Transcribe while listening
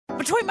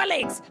between my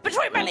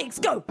legs,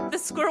 go. The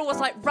squirrel was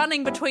like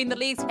running between the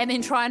legs and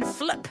then try and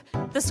flip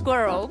the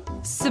squirrel.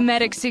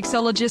 Somatic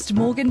sexologist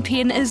Morgan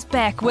Penn is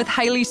back with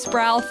Hayley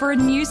Sproul for a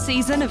new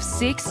season of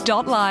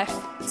Sex.Life.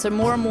 So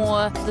more and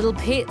more little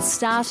pets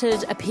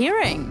started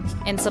appearing,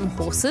 and some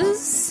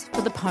horses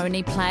for the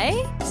pony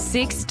play.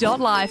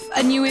 Sex.Life,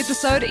 a new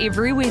episode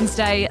every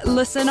Wednesday.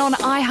 Listen on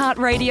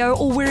iHeartRadio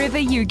or wherever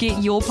you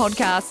get your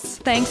podcasts.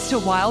 Thanks to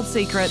Wild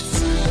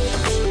Secrets.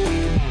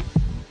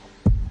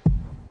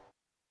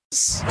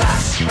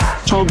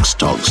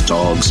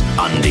 Togs,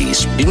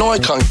 undies. You know I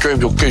can't grab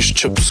your goose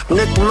chips.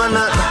 Nick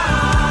Minute.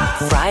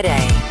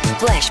 Friday,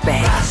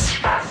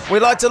 Flashback. We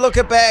like to look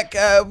back,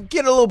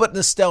 get a little bit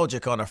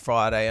nostalgic on a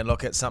Friday and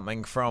look at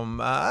something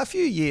from a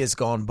few years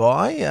gone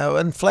by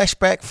in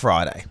Flashback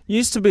Friday.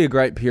 Used to be a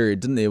great period,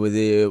 didn't there, where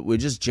there were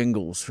just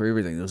jingles for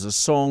everything. There was a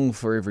song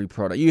for every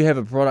product. You have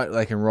a product,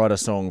 they can write a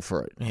song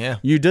for it. Yeah.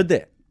 You did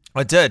that.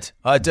 I did.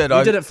 You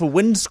did it for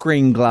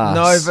windscreen glass.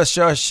 Nova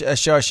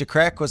Show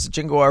Crack was the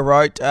jingle I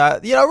wrote. I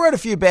wrote a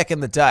few back in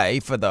the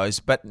day for those,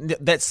 but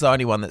that's the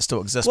only one that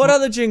still exists. What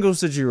other jingles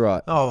did you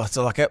write? Oh,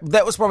 so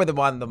that was probably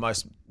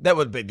that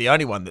would be the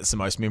only one that's the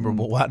most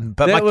memorable one.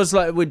 But that was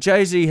like when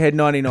Jay-Z had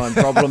 99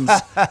 Problems,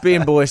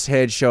 Ben Boyce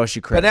had Show Us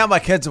Your Crack. But now my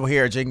kids will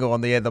hear a jingle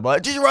on the end. They're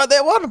like, did you write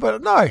that one?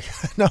 But no, I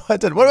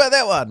didn't. What about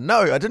that one? No,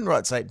 I didn't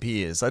write St.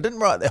 Pierre's. I didn't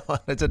write that one.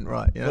 I didn't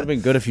write. Would have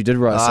been good if you did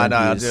write St.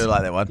 Pierre's. I do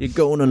like that one. You're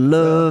gonna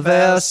love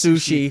our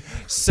sushi,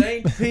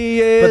 St.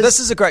 Pierre's. But this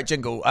is a great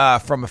jingle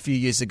from a few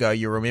years ago,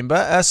 you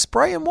remember.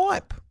 Spray and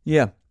Wipe.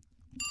 Yeah.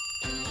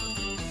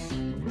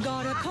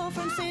 Got a call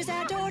from Sue's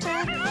our daughter.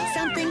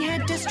 Something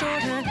had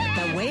distraught her.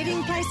 The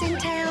wedding place in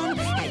town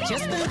had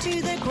just burned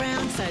to the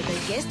ground. So the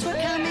guests were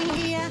coming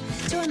here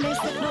to a mess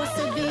that was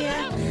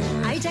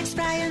severe. Ajax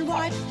Spray and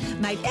Wipe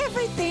made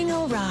everything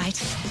all right.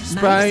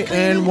 Spray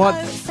and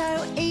Wipe.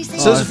 So easy.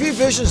 So there's a few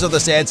versions of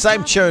this ad,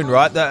 same tune,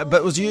 right? But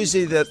it was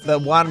usually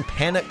the one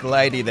panic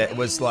lady that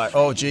was like,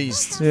 oh,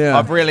 geez, Yeah.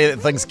 I've really let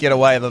things get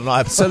away the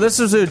night before. So this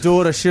was her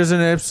daughter. She was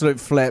an absolute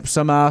flap.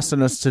 Some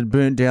arsonist had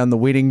burnt down the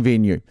wedding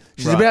venue.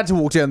 She's Right. about to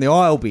walk down the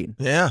aisle, Ben.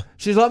 Yeah.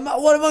 She's like,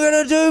 what am I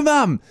going to do,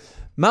 Mum?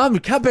 Mum,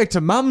 cut back to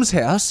Mum's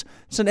house.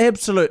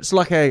 It's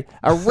like a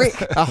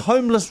wreck, a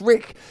homeless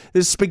wreck.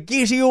 There's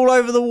spaghetti all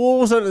over the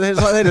walls. There's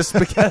like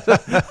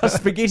that, a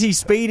spaghetti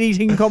speed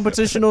eating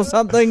competition or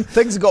something.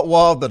 Things got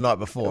wild the night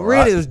before, Really,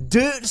 right? there was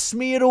dirt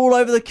smeared all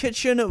over the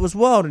kitchen. It was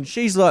wild. And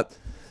she's like,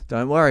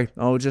 don't worry,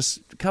 I'll just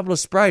a couple of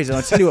sprays. And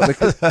I tell you what,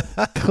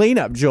 the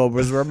cleanup job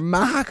was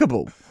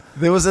remarkable.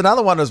 There was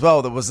another one as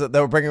well that they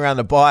were bringing around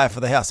a buyer for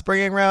the house,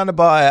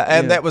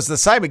 and that was the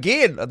same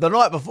again the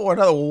night before.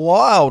 Another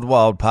wild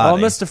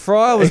party. Oh, Mr.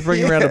 Fryer was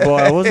bringing around a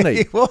buyer, wasn't he?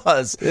 He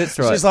was. That's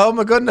right. She's like, oh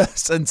my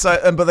goodness,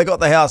 but they got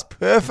the house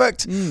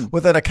perfect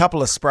within a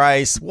couple of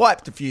sprays,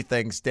 wiped a few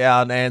things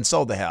down, and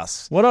sold the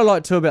house. What I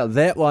like too about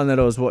that one that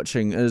I was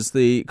watching is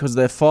because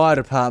their fire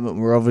department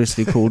were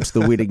obviously called to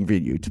the wedding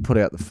venue to put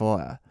out the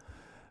fire.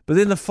 But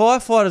then the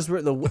firefighters were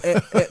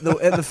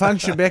at the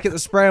function back at the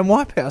Spray and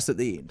Wipe house at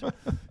the end.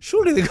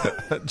 Surely they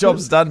got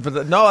Job's done for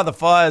no other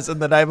fires in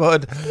the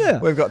neighbourhood. Yeah.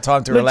 We've got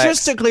time to relax.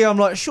 Logistically, I'm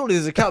like, surely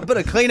there's a bit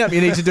of cleanup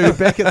you need to do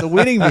back at the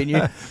wedding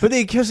venue. But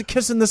they're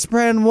kissing the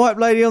Spray and Wipe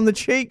lady on the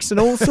cheeks and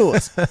all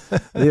sorts.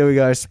 There we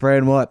go, Spray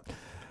and Wipe.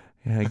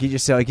 Yeah,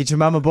 get your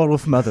mum a bottle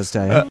for Mother's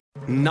Day. Huh?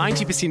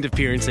 90% of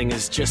parenting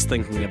is just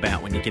thinking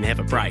about when you can have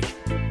a break.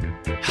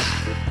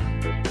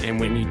 And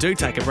when you do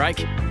take a break,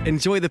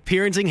 enjoy the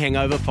Parenting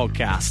Hangover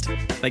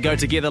podcast. They go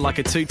together like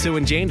a tutu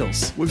and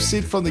jandals. We've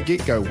said from the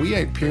get-go, we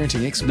ain't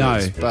parenting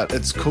experts, but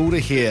it's cool to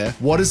hear,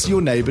 what is your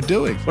neighbour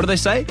doing? What do they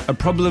say? A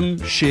problem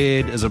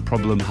shared is a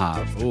problem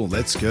halved. Oh,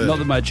 that's good. Not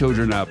that my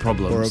children are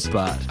problems,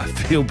 but I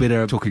feel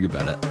better talking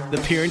about it. The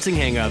Parenting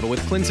Hangover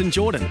with Clinton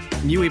Jordan.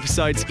 New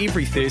episodes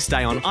every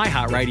Thursday on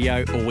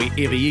iHeartRadio or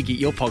wherever you get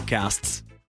your podcasts.